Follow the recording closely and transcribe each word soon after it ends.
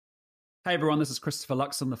Hey everyone, this is Christopher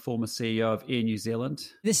Luxon, the former CEO of Air New Zealand.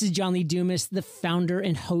 This is John Lee Dumas, the founder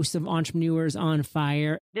and host of Entrepreneurs on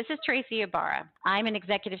Fire. This is Tracy Ibarra. I'm in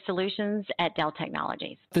Executive Solutions at Dell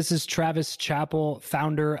Technologies. This is Travis Chappell,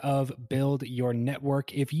 founder of Build Your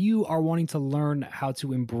Network. If you are wanting to learn how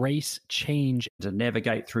to embrace change, To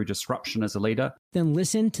navigate through disruption as a leader, then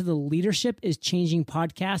listen to the Leadership is Changing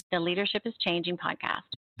podcast. The Leadership is Changing podcast.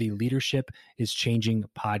 the Leadership is Changing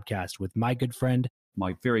podcast with my good friend,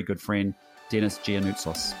 my very good friend, Dennis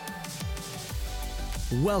Giannoutsos.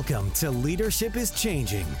 Welcome to Leadership is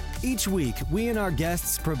Changing. Each week, we and our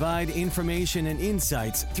guests provide information and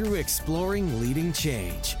insights through exploring leading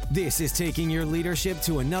change. This is taking your leadership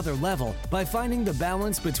to another level by finding the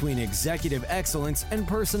balance between executive excellence and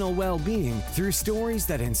personal well-being through stories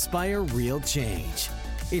that inspire real change.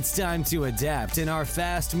 It's time to adapt in our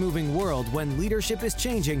fast-moving world when leadership is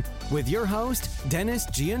changing with your host, Dennis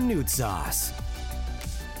Giannoutsos.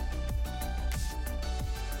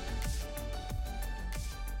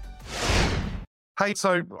 Hey,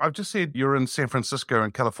 so I've just said you're in San Francisco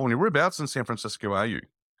in California. Whereabouts in San Francisco are you?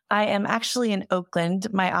 I am actually in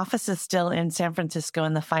Oakland. My office is still in San Francisco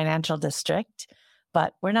in the financial district,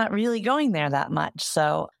 but we're not really going there that much.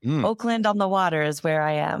 So Oakland on the water is where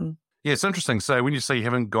I am. Yeah, it's interesting. So when you say you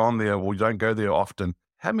haven't gone there or you don't go there often,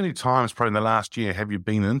 how many times probably in the last year have you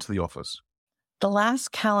been into the office? The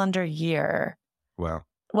last calendar year. Wow.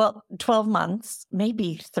 Well, 12 months,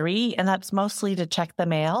 maybe 3, and that's mostly to check the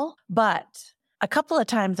mail. But a couple of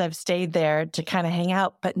times I've stayed there to kind of hang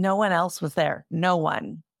out, but no one else was there. No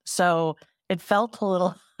one. So it felt a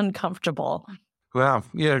little uncomfortable. Wow.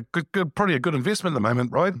 Yeah, good, probably a good investment at the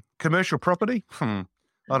moment, right? Commercial property? I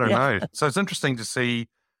don't know. So it's interesting to see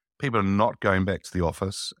people are not going back to the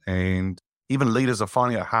office, and even leaders are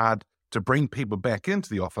finding it hard to bring people back into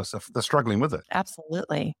the office if they're struggling with it.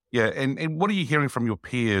 Absolutely. Yeah. And what are you hearing from your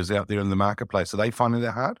peers out there in the marketplace? Are they finding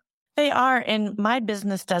that hard? They are, and my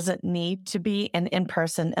business doesn't need to be an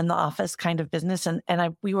in-person, in the office kind of business. And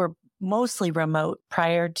we were mostly remote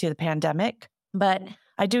prior to the pandemic, but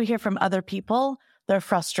I do hear from other people their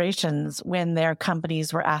frustrations when their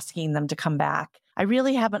companies were asking them to come back. I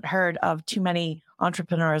really haven't heard of too many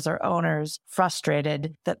entrepreneurs or owners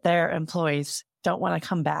frustrated that their employees don't want to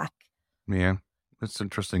come back. Yeah, that's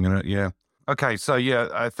interesting, isn't it? Yeah. Okay, so yeah,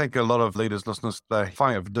 I think a lot of leaders, listeners, they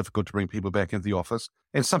find it difficult to bring people back into the office.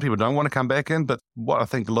 And some people don't want to come back in, but what I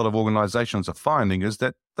think a lot of organizations are finding is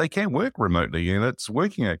that they can work remotely and it's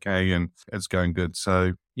working okay and it's going good.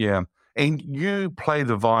 So yeah. And you play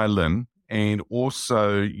the violin and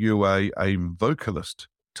also you are a vocalist.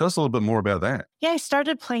 Tell us a little bit more about that. Yeah, I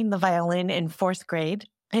started playing the violin in 4th grade,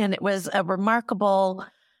 and it was a remarkable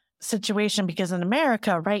situation because in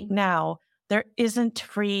America right now, there isn't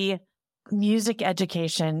free music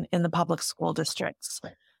education in the public school districts.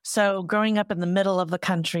 So growing up in the middle of the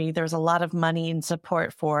country, there's a lot of money and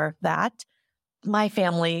support for that. My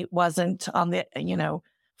family wasn't on the,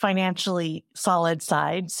 financially solid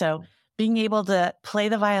side. So being able to play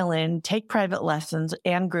the violin, take private lessons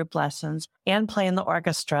and group lessons, and play in the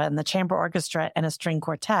orchestra and the chamber orchestra and a string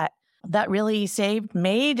quartet, that really saved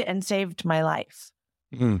my life.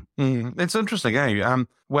 It's interesting, eh?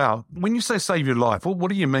 Wow. When you say save your life, what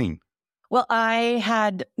do you mean? Well, I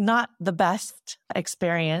had not the best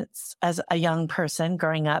experience as a young person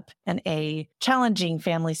growing up in a challenging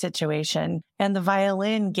family situation. And the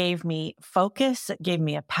violin gave me focus. It gave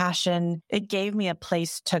me a passion. It gave me a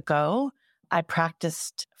place to go. I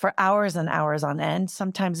practiced for hours and hours on end,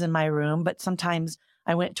 sometimes in my room, but sometimes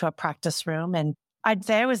I went to a practice room. And I'd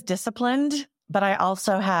say I was disciplined, but I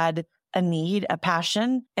also had a need, a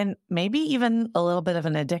passion, and maybe even a little bit of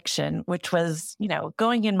an addiction, which was,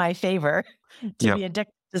 going in my favor to be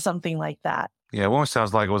addicted to something like that. Yeah, it almost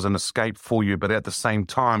sounds like it was an escape for you, but at the same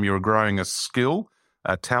time, you were growing a skill,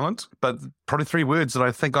 a talent. But probably 3 words that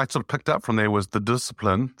I think I sort of picked up from there was the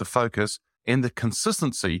discipline, the focus, and the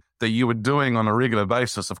consistency that you were doing on a regular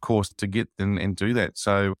basis, of course, to get and do that.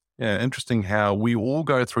 So, yeah, interesting how we all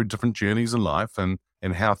go through different journeys in life and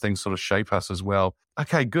how things sort of shape us as well.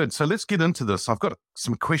 Okay, good. So let's get into this. I've got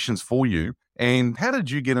some questions for you. And how did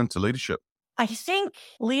you get into leadership? I think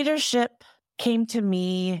leadership came to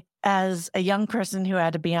me as a young person who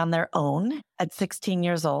had to be on their own at 16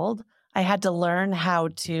 years old. I had to learn how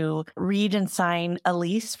to read and sign a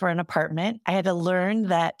lease for an apartment. I had to learn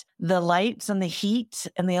that the lights and the heat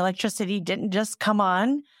and the electricity didn't just come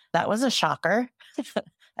on. That was a shocker. I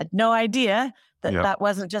had no idea that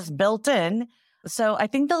wasn't just built in. So I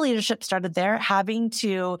think the leadership started there, having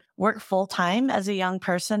to work full time as a young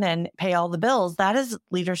person and pay all the bills. That is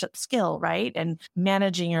leadership skill, right? And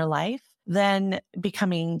managing your life. then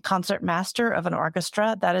becoming concert master of an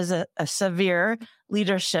orchestra. That is a severe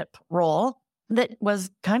leadership role that was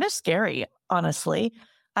kind of scary, honestly.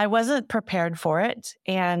 I wasn't prepared for it,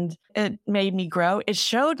 and it made me grow. It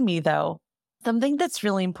showed me, though, something that's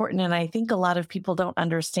really important. And I think a lot of people don't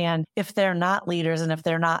understand if they're not leaders and if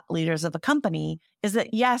they're not leaders of a company, is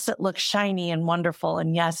that yes, it looks shiny and wonderful.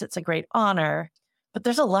 And yes, it's a great honor, but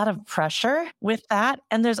there's a lot of pressure with that.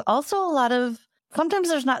 And there's also a lot of, sometimes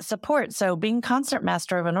there's not support. So being concert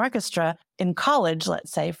master of an orchestra in college,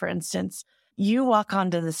 let's say, for instance, you walk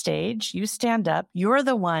onto the stage, you stand up, you're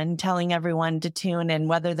the one telling everyone to tune in,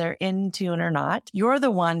 whether they're in tune or not. You're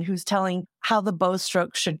the one who's telling how the bow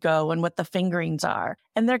strokes should go and what the fingerings are.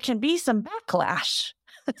 And there can be some backlash.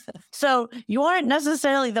 So you aren't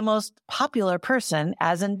necessarily the most popular person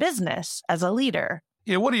as in business, as a leader.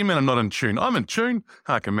 Yeah, what do you mean I'm not in tune? I'm in tune.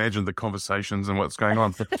 I can imagine the conversations and what's going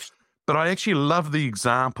on. But I actually love the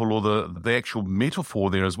example or the actual metaphor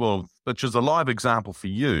there as well, which is a live example for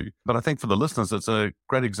you. But I think for the listeners, it's a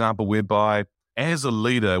great example whereby as a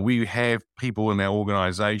leader, we have people in our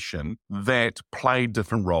organization that play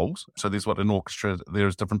different roles. So there's what an orchestra,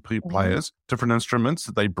 there's different players, different instruments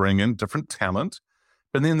that they bring in, different talent.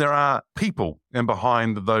 But then there are people in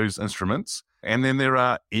behind those instruments. And then there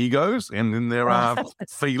are egos, and then there are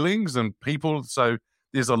feelings and people. So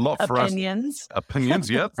there's a lot for us. Opinions,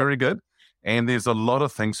 yeah, very good. And there's a lot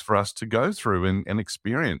of things for us to go through and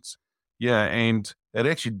experience. Yeah, and it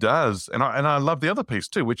actually does. And I love the other piece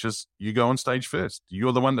too, which is you go on stage first.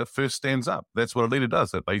 You're the one that first stands up. That's what a leader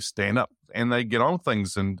does, that they stand up and they get on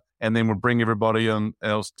things and then we'll bring everybody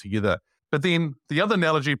else together. But then the other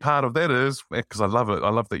analogy part of that is, because I love it, I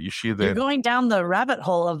love that you share that. You're going down the rabbit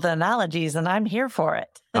hole of the analogies and I'm here for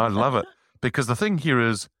it. I love it. Because the thing here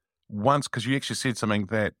is, because you actually said something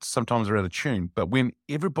that sometimes are out of tune, but when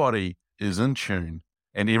everybody is in tune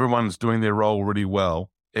and everyone's doing their role really well,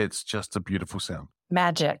 it's just a beautiful sound.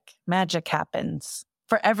 Magic happens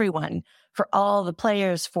for everyone, for all the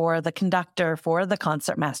players, for the conductor, for the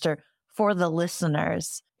concert master, for the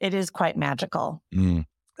listeners. It is quite magical.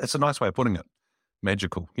 That's a nice way of putting it.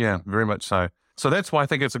 Magical. Yeah, very much so. So that's why I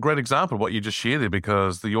think it's a great example of what you just shared there,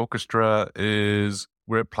 because the orchestra is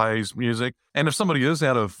where it plays music. And if somebody is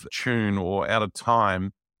out of tune or out of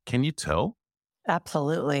time, can you tell?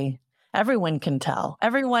 Absolutely. Everyone can tell.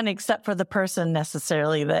 Everyone except for the person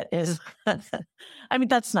necessarily that is, I mean,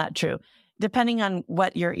 that's not true. Depending on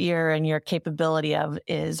what your ear and your capability of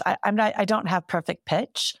is, I don't have perfect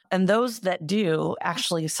pitch. And those that do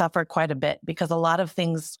actually suffer quite a bit because a lot of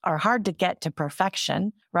things are hard to get to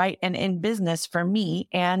perfection, right? And in business, for me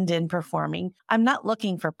and in performing, I'm not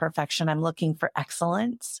looking for perfection. I'm looking for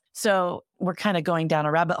excellence. So we're kind of going down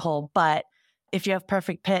a rabbit hole, but if you have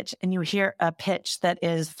perfect pitch and you hear a pitch that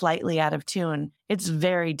is slightly out of tune, it's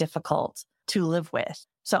very difficult to live with.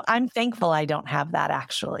 So I'm thankful I don't have that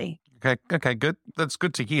actually. Okay, good. That's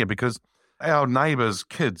good to hear, because our neighbours'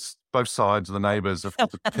 kids, both sides of the neighbours, the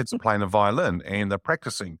kids are playing the violin and they're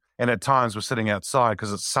practicing. And at times we're sitting outside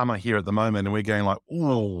because it's summer here at the moment and we're going like,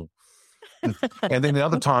 oh. And then the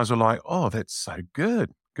other times we're like, oh, that's so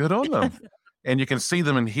good. Good on them. And you can see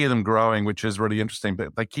them and hear them growing, which is really interesting.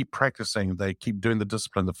 But they keep practicing. They keep doing the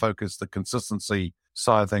discipline, the focus, the consistency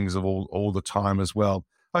side of things of all the time as well.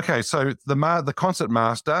 Okay, so the concert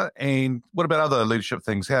master, and what about other leadership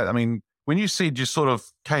things? When you said you sort of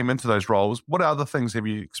came into those roles, what other things have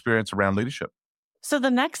you experienced around leadership? So the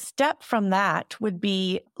next step from that would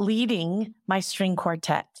be leading my string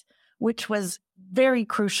quartet, which was very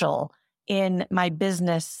crucial in my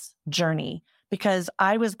business journey because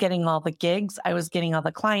I was getting all the gigs, I was getting all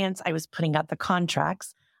the clients, I was putting out the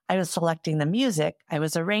contracts, I was selecting the music, I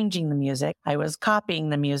was arranging the music, I was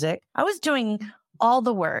copying the music, I was doing all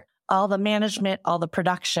the work, all the management, all the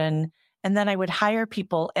production. And then I would hire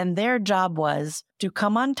people and their job was to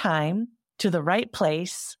come on time to the right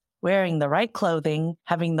place, wearing the right clothing,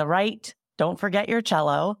 having the right, don't forget your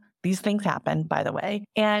cello. These things happen, by the way,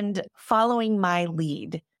 and following my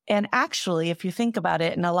lead. And actually, if you think about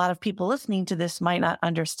it, and a lot of people listening to this might not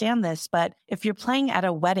understand this, but if you're playing at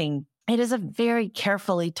a wedding, it is a very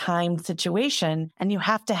carefully timed situation, and you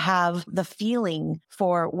have to have the feeling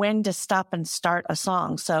for when to stop and start a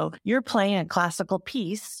song. So you're playing a classical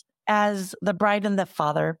piece as the bride and the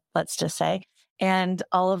father, let's just say, and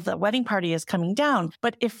all of the wedding party is coming down.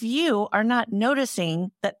 But if you are not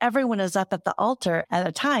noticing that everyone is up at the altar at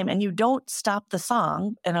a time and you don't stop the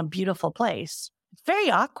song in a beautiful place, it's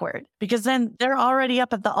very awkward because then they're already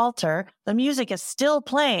up at the altar. The music is still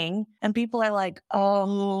playing and people are like,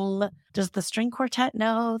 does the string quartet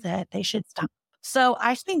know that they should stop? So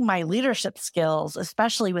I think my leadership skills,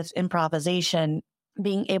 especially with improvisation,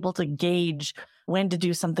 being able to gauge when to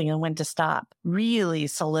do something and when to stop really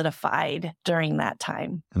solidified during that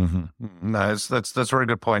time. Mm-hmm. No, that's a very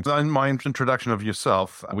good point. In my introduction of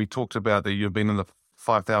yourself, we talked about that you've been in the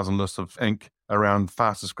 5,000 list of Inc. around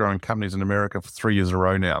fastest growing companies in America for 3 years in a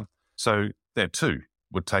row now. So that too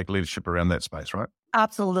would take leadership around that space, right?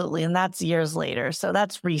 Absolutely. And that's years later. So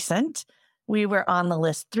that's recent. We were on the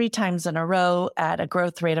list 3 times in a row at a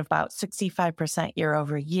growth rate of about 65% year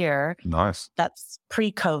over year. Nice. That's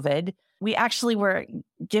pre-COVID. We actually were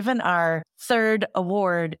given our 3rd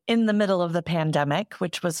award in the middle of the pandemic,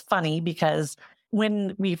 which was funny because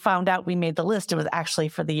when we found out we made the list, it was actually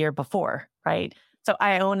for the year before, right? So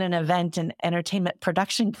I own an event and entertainment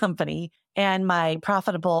production company, and my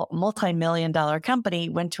profitable multi-million-dollar company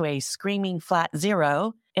went to a screaming flat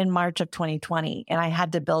 0 in March of 2020, and I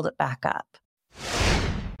had to build it back up.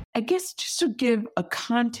 I guess just to give a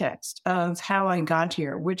context of how I got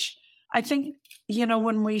here, which I think,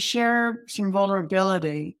 when we share some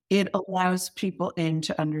vulnerability, it allows people in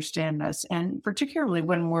to understand us. And particularly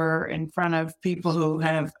when we're in front of people who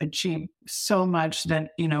have achieved so much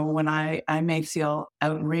that, when I may feel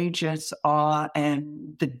outrageous awe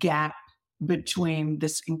and the gap between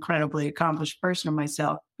this incredibly accomplished person and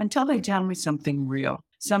myself until they tell me something real,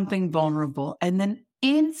 something vulnerable. And then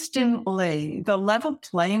instantly the level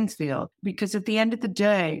playing field, because at the end of the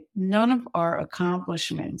day, none of our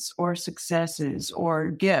accomplishments or successes or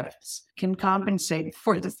gifts can compensate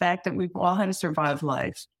for the fact that we've all had to survive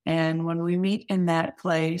life. And when we meet in that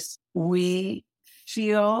place, we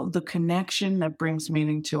feel the connection that brings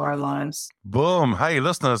meaning to our lives. Boom. Hey,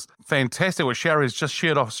 listeners, fantastic what Shari's just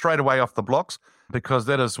shared off straight away off the blocks, because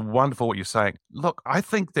that is wonderful what you're saying. Look, I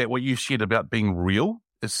think that what you shared about being real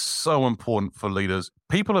is so important for leaders.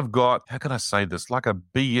 People have got, how can I say this, like a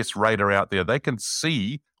BS radar out there. They can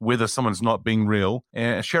see whether someone's not being real.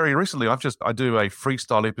 And Shari, recently I do a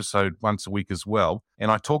freestyle episode once a week as well.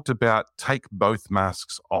 And I talked about take both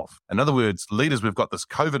masks off. In other words, leaders, we've got this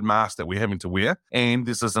COVID mask that we're having to wear, and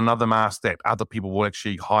this is another mask that other people will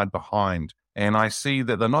actually hide behind. And I see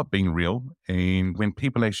that they're not being real. And when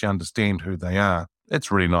people actually understand who they are,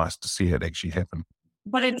 it's really nice to see it actually happen.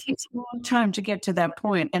 But it takes a long time to get to that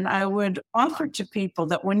point. And I would offer to people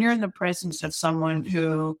that when you're in the presence of someone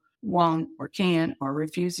who won't or can't or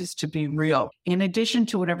refuses to be real, in addition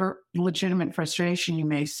to whatever legitimate frustration you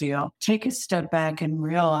may feel, take a step back and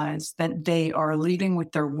realize that they are leading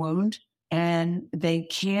with their wound and they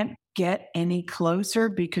can't get any closer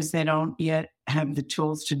because they don't yet have the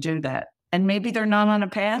tools to do that. And maybe they're not on a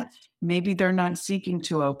path. Maybe they're not seeking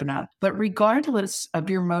to open up. But regardless of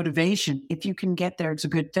your motivation, if you can get there, it's a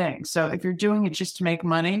good thing. So if you're doing it just to make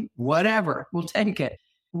money, whatever, we'll take it.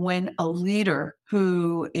 When a leader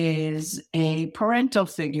who is a parental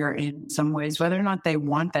figure in some ways, whether or not they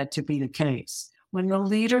want that to be the case, when the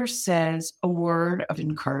leader says a word of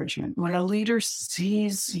encouragement, when a leader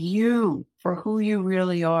sees you for who you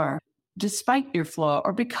really are, despite your flaw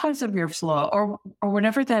or because of your flaw or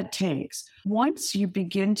whatever that takes, once you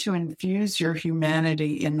begin to infuse your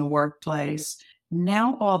humanity in the workplace,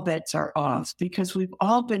 now all bets are off, because we've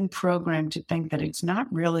all been programmed to think that it's not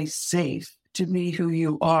really safe to be who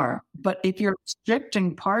you are. But if you're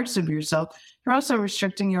restricting parts of yourself, you're also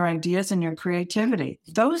restricting your ideas and your creativity.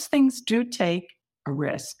 Those things do take a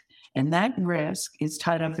risk. And that risk is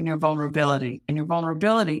tied up in your vulnerability. And your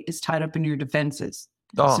vulnerability is tied up in your defenses.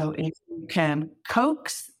 Oh. So if you can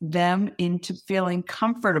coax them into feeling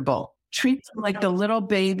comfortable, treat them like the little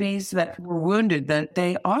babies that were wounded that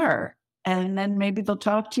they are, and then maybe they'll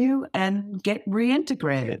talk to you and get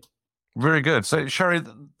reintegrated. Very good. So, Shari,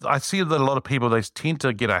 I see that a lot of people, they tend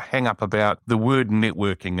to get a hang up about the word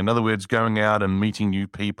networking. In other words, going out and meeting new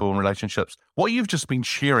people and relationships. What you've just been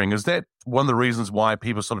sharing, is that one of the reasons why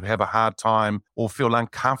people sort of have a hard time or feel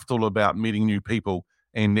uncomfortable about meeting new people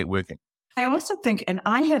and networking? I also think, and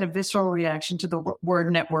I had a visceral reaction to the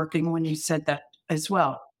word networking when you said that as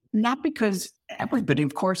well. Not because everybody,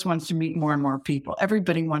 of course, wants to meet more and more people.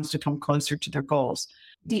 Everybody wants to come closer to their goals.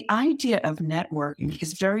 The idea of networking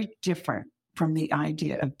is very different from the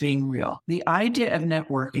idea of being real. The idea of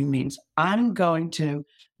networking means I'm going to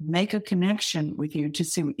make a connection with you to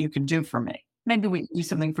see what you can do for me. Maybe we do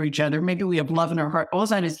something for each other. Maybe we have love in our heart. All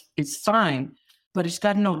that is fine, but it's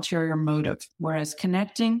got an ulterior motive. Whereas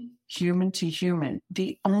connecting human to human,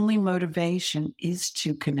 the only motivation is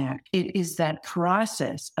to connect. It is that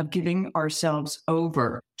process of giving ourselves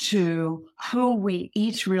over to who we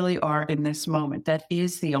each really are in this moment. That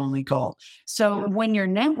is the only goal. So when you're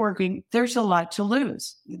networking, there's a lot to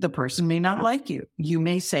lose. The person may not like you. You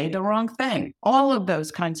may say the wrong thing. All of those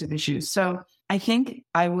kinds of issues. So I think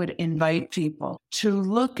I would invite people to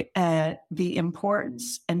look at the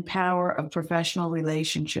importance and power of professional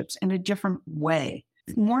relationships in a different way,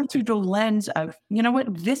 more through the lens of, you know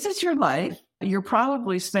what, this is your life. You're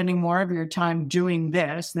probably spending more of your time doing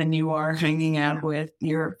this than you are hanging out with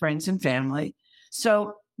your friends and family.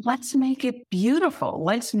 So let's make it beautiful.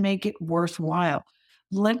 Let's make it worthwhile.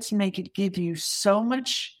 Let's make it give you so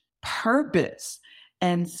much purpose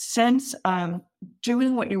and sense of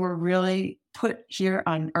doing what you were really put here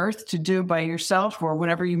on earth to do by yourself or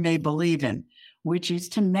whatever you may believe in, which is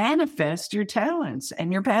to manifest your talents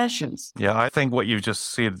and your passions. Yeah, I think what you've just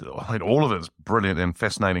said, all of it is brilliant and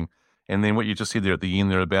fascinating. And then what you just said there at the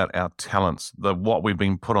end there about our talents, what we've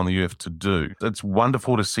been put on the earth to do. It's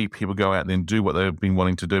wonderful to see people go out there and do what they've been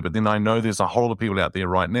wanting to do. But then I know there's a whole lot of people out there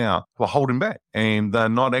right now who are holding back and they're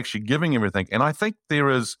not actually giving everything. And I think there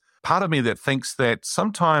is part of me that thinks that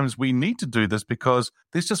sometimes we need to do this because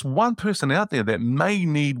there's just one person out there that may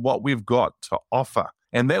need what we've got to offer.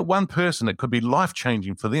 And that one person, it could be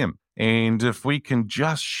life-changing for them. And if we can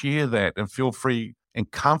just share that and feel free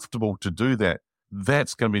and comfortable to do that,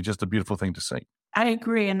 that's going to be just a beautiful thing to see. I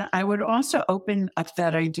agree. And I would also open up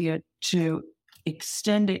that idea to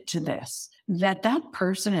extend it to this, that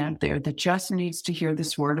person out there that just needs to hear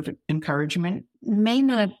this word of encouragement may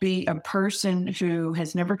not be a person who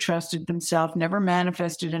has never trusted themselves, never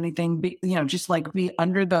manifested anything, just like be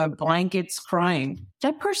under the blankets crying.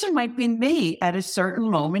 That person might be me at a certain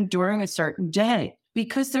moment during a certain day,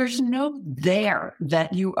 because there's no there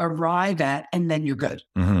that you arrive at and then you're good.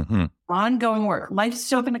 Mm-hmm. Ongoing work. Life's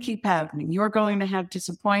still going to keep happening. You're going to have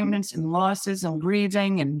disappointments and losses and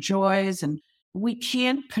grieving and joys, and we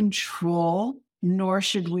can't control, nor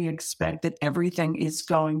should we expect that everything is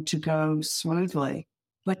going to go smoothly.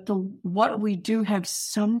 But what we do have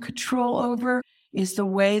some control over is the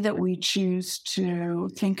way that we choose to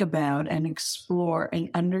think about and explore and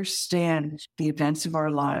understand the events of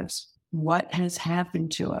our lives, what has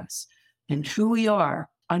happened to us, and who we are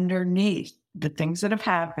underneath the things that have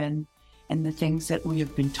happened and the things that we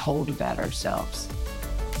have been told about ourselves.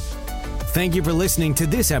 Thank you for listening to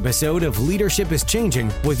this episode of Leadership is Changing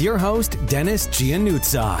with your host, Dennis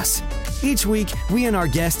Giannoutsas. Each week, we and our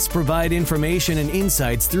guests provide information and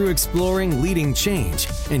insights through exploring leading change,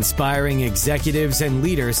 inspiring executives and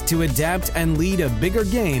leaders to adapt and lead a bigger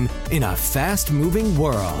game in a fast-moving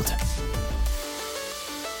world.